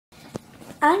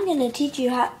I'm gonna teach you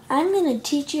how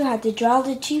to draw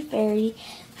the tooth fairy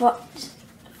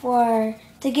to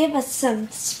give us some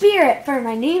spirit for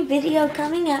my new video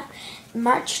coming up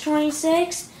March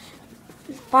 26th,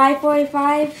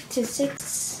 5:45 to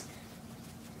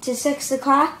 6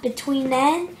 o'clock. Between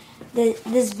then,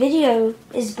 this video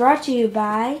is brought to you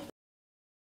by.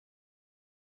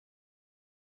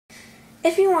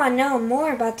 If you want to know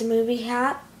more about the movie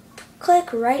Hop,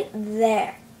 click right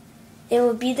there. It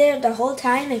will be there the whole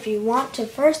time if you want to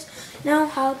first know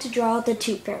how to draw the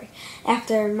tooth fairy.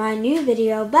 After my new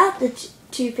video about the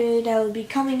tooth fairy that will be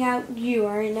coming out, you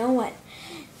already know when.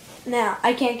 Now,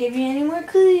 I can't give you any more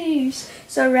clues.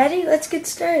 So ready? Let's get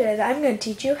started. I'm going to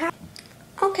teach you how.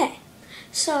 Okay,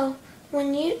 so what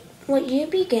you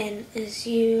begin is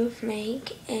you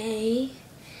make a,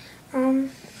 I'll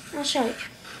show you.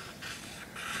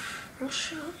 I'll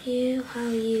show you how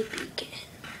you begin.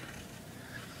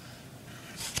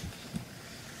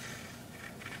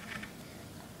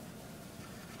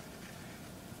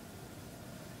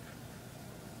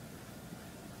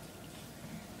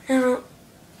 Now,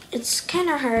 it's kind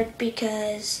of hard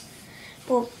because,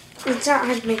 well, it's not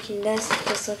hard making this. It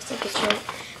just looks like a shirt.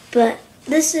 But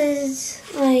this is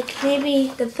like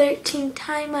maybe the 13th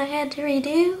time I had to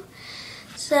redo.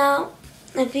 So,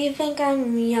 if you think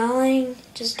I'm yelling,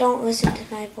 just don't listen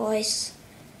to my voice.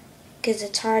 Because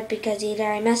it's hard because either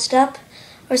I messed up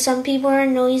or some people are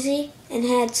noisy and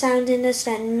had sound in this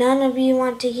that none of you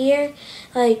want to hear,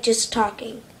 like just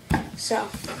talking. So,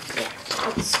 yeah,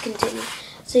 let's continue.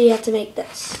 So you have to make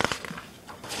this.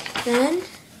 Then,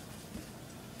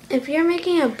 if you're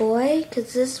making a boy,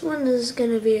 because this one is going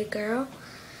to be a girl,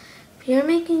 if you're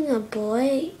making a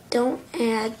boy, don't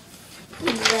add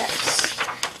this.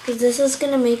 Because this is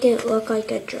going to make it look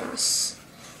like a dress.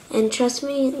 And trust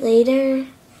me, later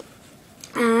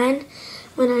on,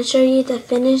 when I show you the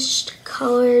finished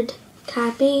colored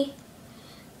copy,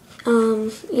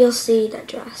 you'll see the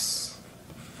dress.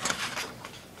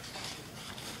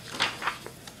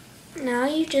 Now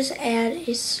you just add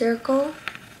a circle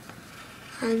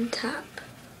on top.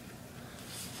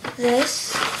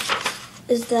 This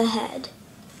is the head.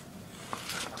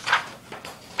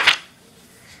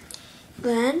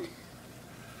 Then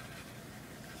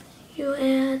you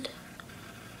add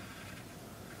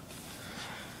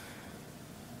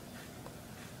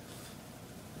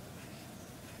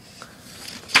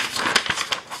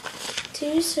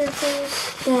two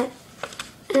circles that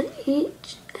at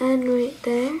each end right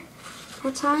there.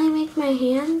 That's how I make my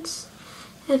hands.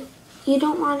 If you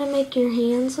don't want to make your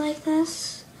hands like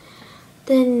this,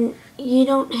 then you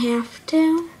don't have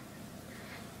to.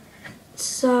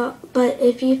 So, but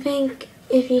if you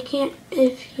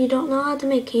don't know how to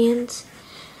make hands,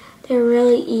 they're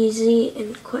really easy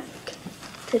and quick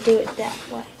to do it that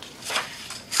way.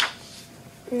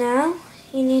 Now,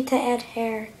 you need to add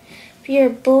hair. If you're a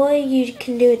boy, you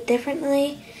can do it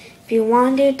differently. If you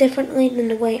want to do it differently than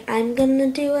the way I'm going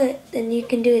to do it, then you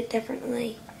can do it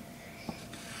differently.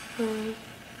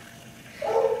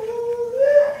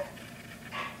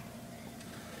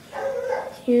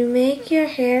 You make your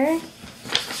hair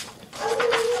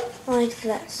like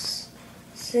this.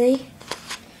 See?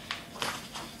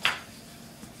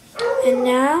 And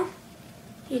now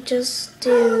you just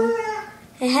do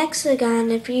a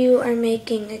hexagon if you are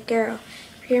making a girl.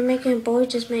 If you're making a boy,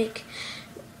 just make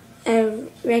a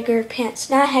regular pants.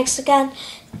 Not a hexagon,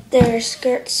 they're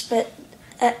skirts, but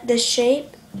the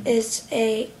shape is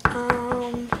a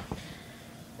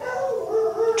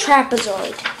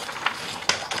trapezoid.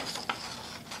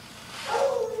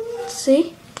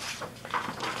 See?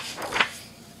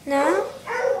 Now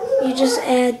you just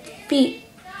add feet.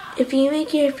 If you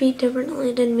make your feet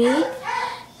differently than me,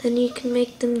 then you can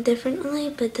make them differently,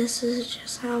 but this is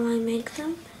just how I make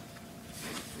them.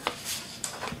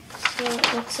 So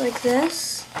it looks like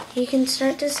this. You can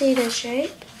start to see the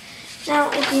shape.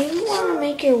 Now, if you want to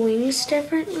make your wings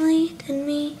differently than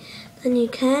me, then you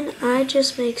can. I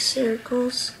just make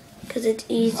circles because it's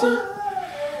easy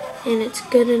and it's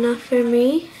good enough for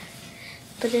me.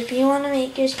 But if you want to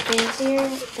make yours fancier,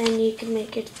 then you can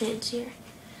make it fancier.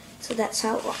 So that's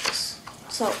how it looks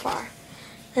so far.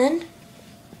 Then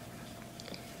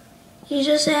you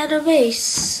just add a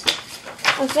vase.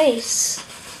 A vase.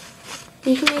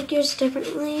 You can make yours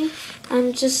differently.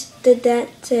 I just did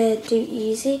that to do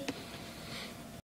easy.